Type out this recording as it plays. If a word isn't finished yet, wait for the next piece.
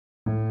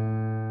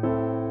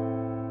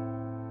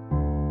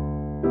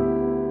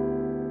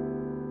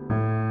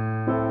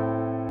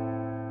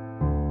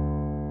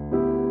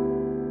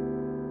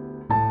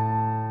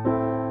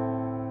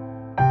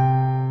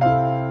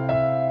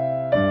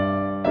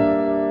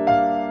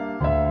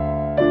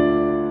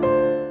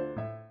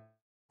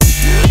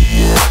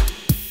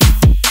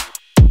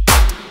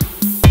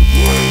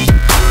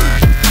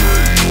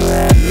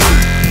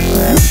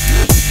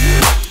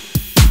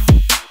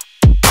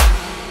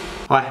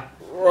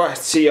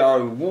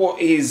So, what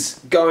is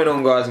going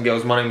on, guys and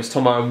girls? My name is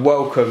Tommo and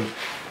welcome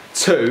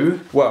to,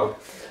 well,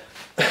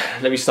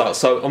 let me start.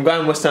 So, I'm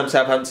going West Ham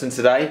Southampton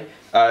today.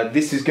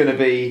 This is going to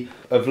be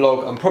a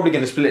vlog. I'm probably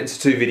going to split it into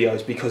two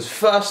videos because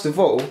first of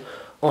all,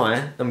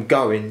 I am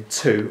going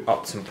to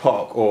Upton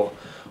Park, or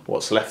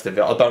what's left of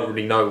it. I don't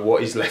really know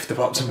what is left of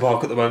Upton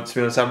Park at the moment, to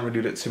be honest. I haven't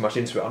really looked too much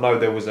into it. I know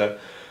there was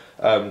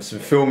some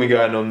filming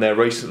going on there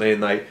recently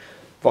and they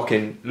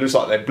fucking, looks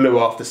like they blew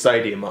half the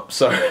stadium up,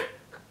 so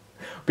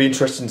be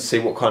interesting to see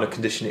what kind of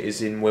condition it is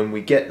in when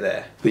we get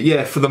there. But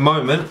yeah, for the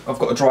moment, I've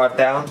got to drive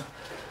down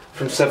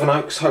from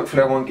Sevenoaks.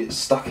 Hopefully I won't get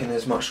stuck in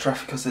as much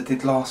traffic as I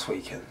did last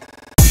weekend.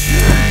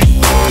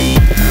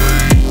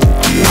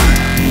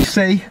 You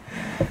see,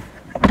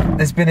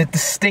 there's been a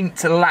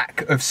distinct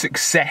lack of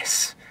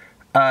success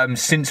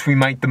since we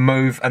made the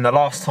move, and the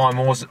last time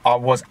I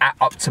was at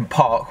Upton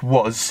Park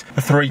was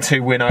a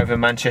 3-2 win over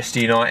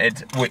Manchester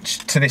United, which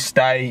to this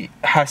day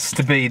has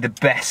to be the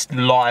best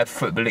live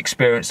football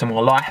experience of my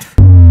life.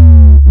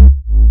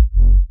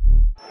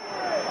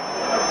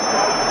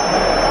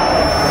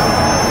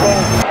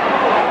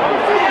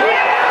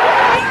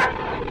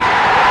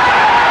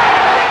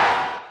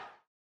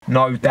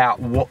 No doubt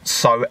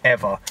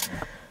whatsoever.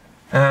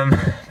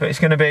 But it's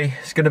gonna be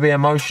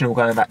emotional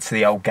going back to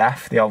the old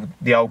gaff,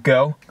 the old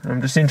girl.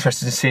 I'm just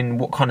interested in seeing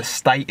what kind of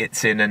state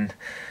it's in, and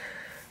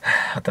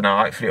I don't know,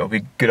 hopefully it'll be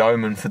a good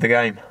omen for the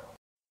game.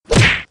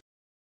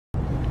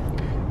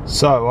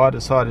 So I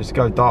decided to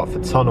go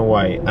Dartford Tunnel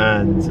way,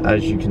 and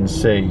as you can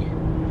see,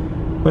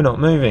 we're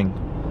not moving.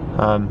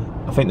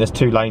 I think there's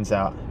 2 lanes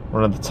out.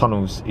 One of the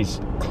tunnels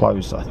is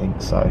closed, I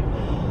think, so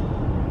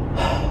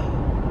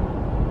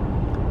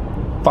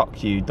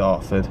fuck you,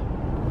 Dartford.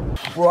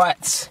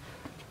 Right.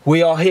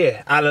 We are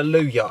here,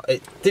 hallelujah.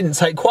 It didn't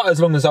take quite as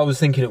long as I was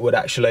thinking it would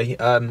actually.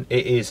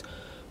 It is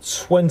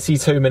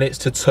 22 minutes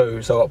to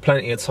 2, so I've got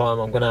plenty of time.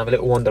 I'm going to have a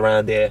little wander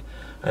around here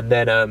and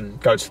then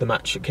go to the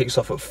match. It kicks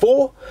off at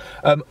 4.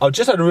 I've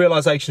just had a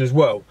realisation as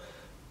well.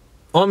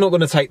 I'm not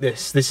going to take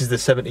this. This is the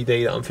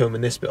 70D that I'm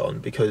filming this bit on,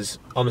 because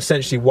I'm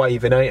essentially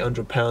waving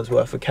 £800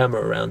 worth of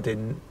camera around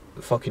in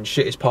the fucking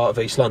shittest part of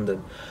East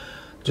London,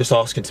 just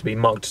asking to be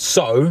mugged.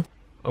 So,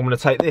 I'm going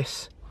to take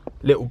this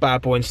little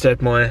bad boy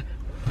instead, my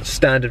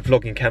standard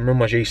vlogging camera,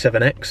 my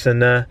G7X,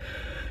 and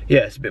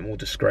yeah, it's a bit more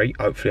discreet.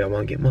 Hopefully I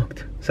won't get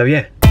mugged. So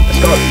yeah,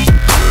 let's go.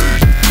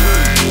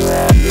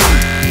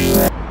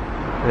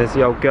 There's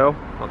the old girl,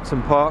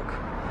 Upton Park.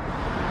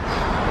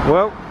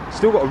 Well,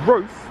 still got a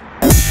roof.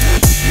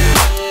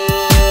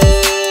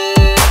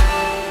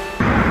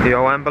 The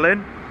old Anne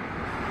Boleyn.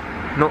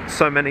 Not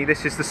so many.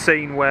 This is the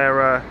scene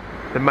where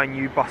the Man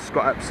U bus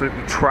got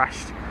absolutely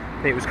trashed.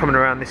 I think it was coming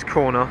around this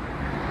corner,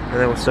 and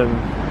there were some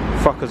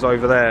fuckers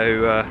over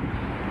there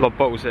who lob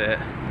bottles at it.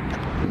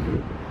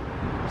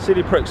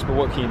 Silly pricks, but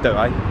what can you do,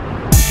 eh?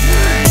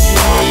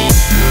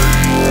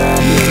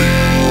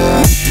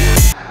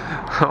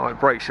 Oh, it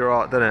breaks your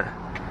heart, doesn't it?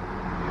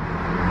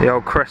 The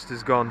old crest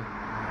is gone.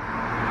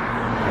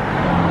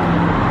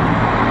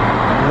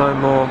 No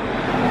more.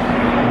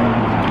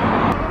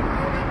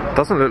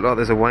 Doesn't look like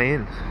there's a way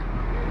in.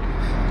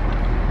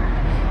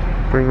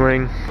 Ring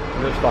ring.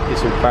 It looks like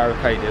it's all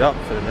barricaded up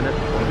for the minute.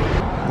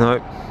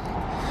 Nope.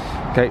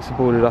 Gates are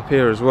boarded up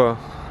here as well.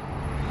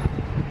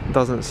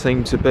 Doesn't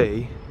seem to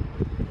be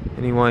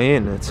any way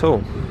in at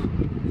all.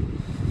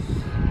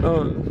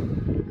 Oh,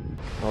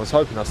 I was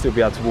hoping I'd still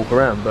be able to walk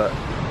around, but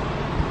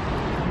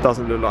it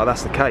doesn't look like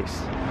that's the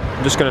case.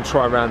 I'm just going to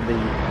try around the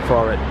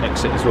far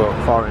exit as well,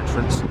 far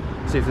entrance,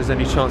 see if there's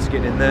any chance of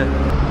getting in there.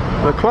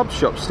 The club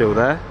shop's still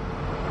there.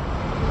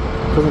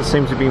 Doesn't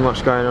seem to be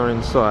much going on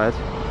inside.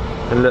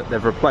 And look,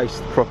 they've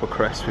replaced the proper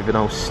crest with an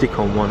old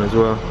stick-on one as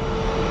well.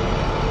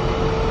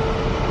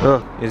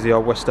 Oh, here's the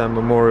old West Ham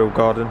Memorial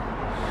Garden.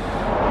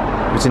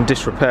 It was in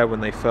disrepair when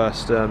they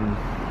first left,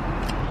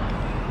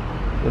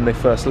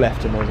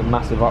 and there was a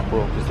massive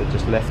uproar because they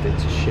just left it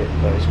to shit.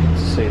 But it's good to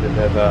see that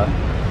they've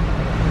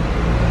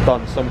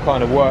done some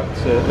kind of work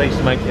to at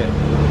least make it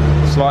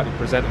slightly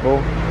presentable.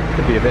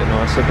 Could be a bit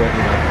nicer, but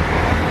you know,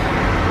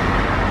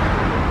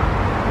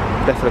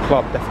 death for the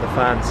club, death for the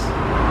fans.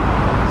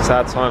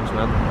 Sad times,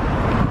 man.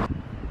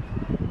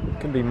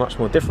 Couldn't be much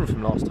more different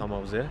from last time I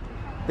was here.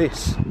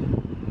 This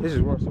is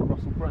Russell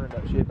Brand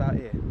actually about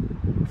here.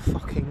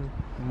 Fucking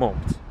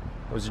mobbed.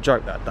 It was a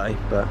joke that day,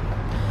 but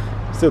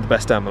still the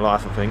best day of my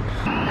life, I think.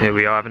 Here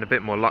we are having a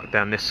bit more luck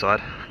down this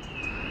side.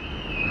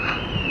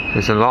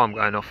 There's an alarm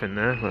going off in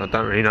there, but I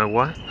don't really know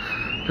why.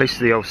 At least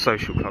the old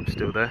social club's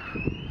still there.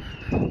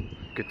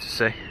 Good to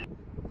see.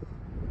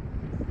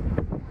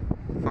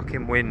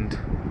 Fucking wind.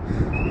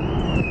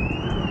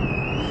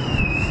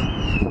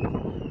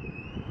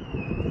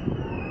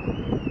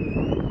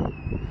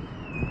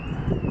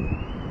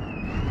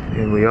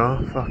 Here we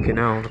are. Fucking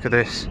hell, look at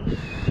this.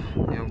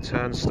 The old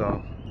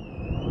turnstile.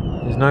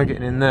 There's no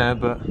getting in there,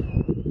 but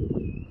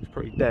it's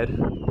pretty dead.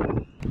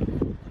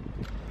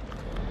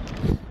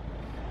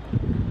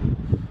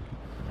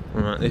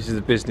 Alright, this is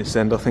the business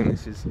end. I think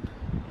this is,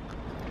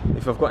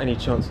 if I've got any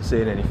chance of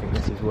seeing anything,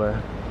 this is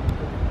where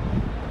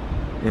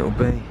it'll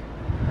be.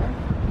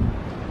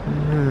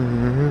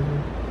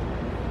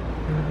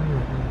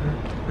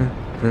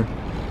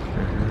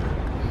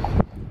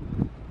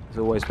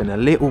 there's been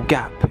a little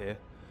gap here.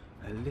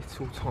 A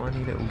little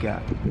tiny little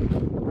gap.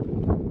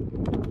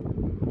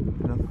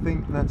 And I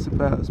think that's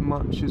about as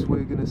much as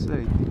we're gonna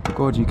see.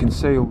 God, you can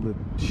see all the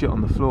shit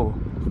on the floor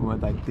from where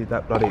they did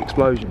that bloody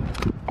explosion.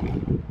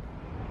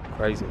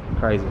 Crazy,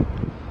 crazy,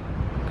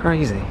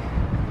 crazy.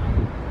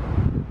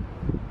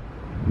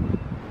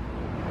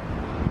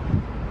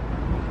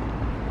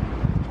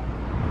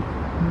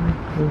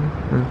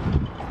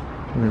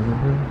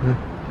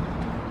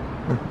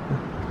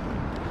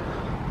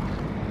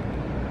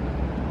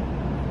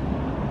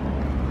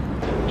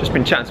 Just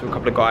been chatting to a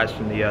couple of guys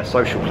from the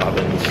social club,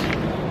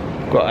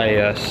 and got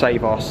a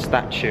Save Our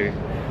statue.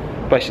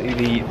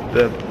 Basically,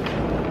 the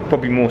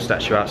Bobby Moore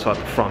statue outside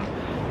the front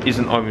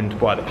isn't owned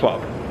by the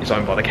club, it's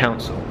owned by the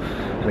council.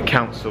 And the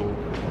council,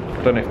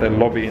 I don't know if they're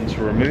lobbying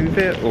to remove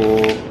it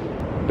or,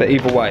 but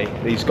either way,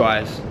 these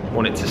guys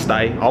want it to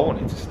stay. I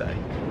want it to stay.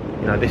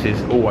 You know, this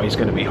is always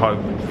going to be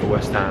home for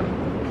West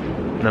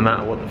Ham, no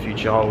matter what the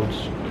future holds.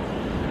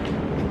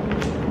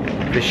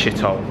 This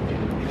shithole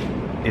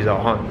is our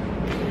home,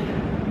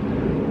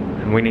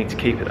 and we need to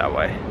keep it that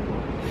way.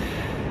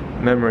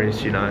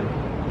 Memories, you know,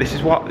 this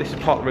is part of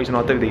the reason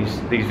I do these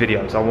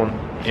videos. I want,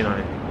 you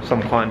know,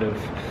 some kind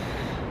of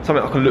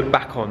something I can look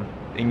back on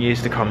in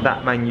years to come.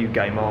 That Man U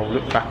game, I'll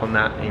look back on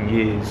that in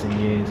years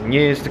and years and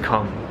years to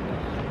come,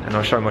 and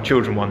I'll show my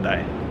children one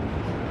day.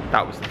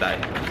 That was the day.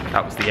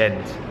 That was the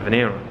end of an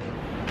era.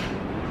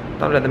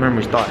 Don't let the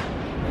memories die.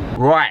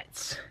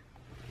 Right,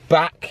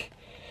 back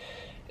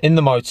in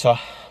the motor.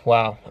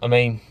 Wow, I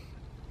mean,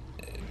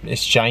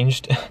 it's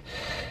changed.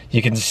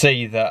 You can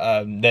see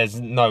that there's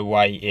no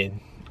way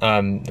in.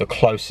 The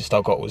closest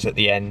I got was at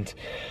the end,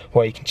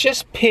 where you can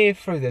just peer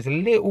through. There's a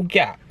little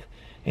gap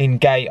in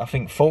gate, I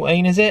think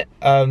 14 is it?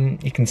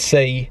 You can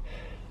see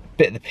a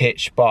bit of the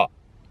pitch, but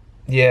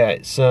yeah,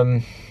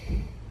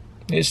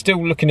 it's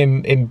still looking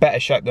in better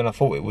shape than I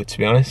thought it would, to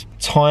be honest.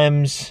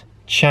 Times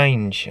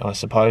change, I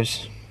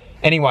suppose.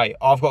 Anyway,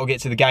 I've got to get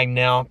to the game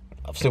now.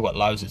 I've still got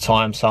loads of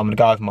time, so I'm going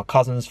to go over my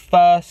cousins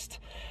first,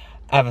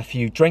 have a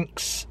few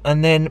drinks,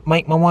 and then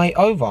make my way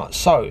over.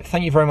 So,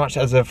 thank you very much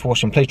as ever for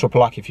watching. Please drop a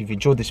like if you've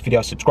enjoyed this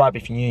video. Subscribe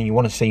if you're new and you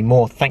want to see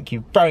more. Thank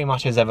you very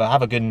much as ever.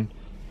 Have a good one.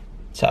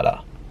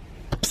 Ta-da.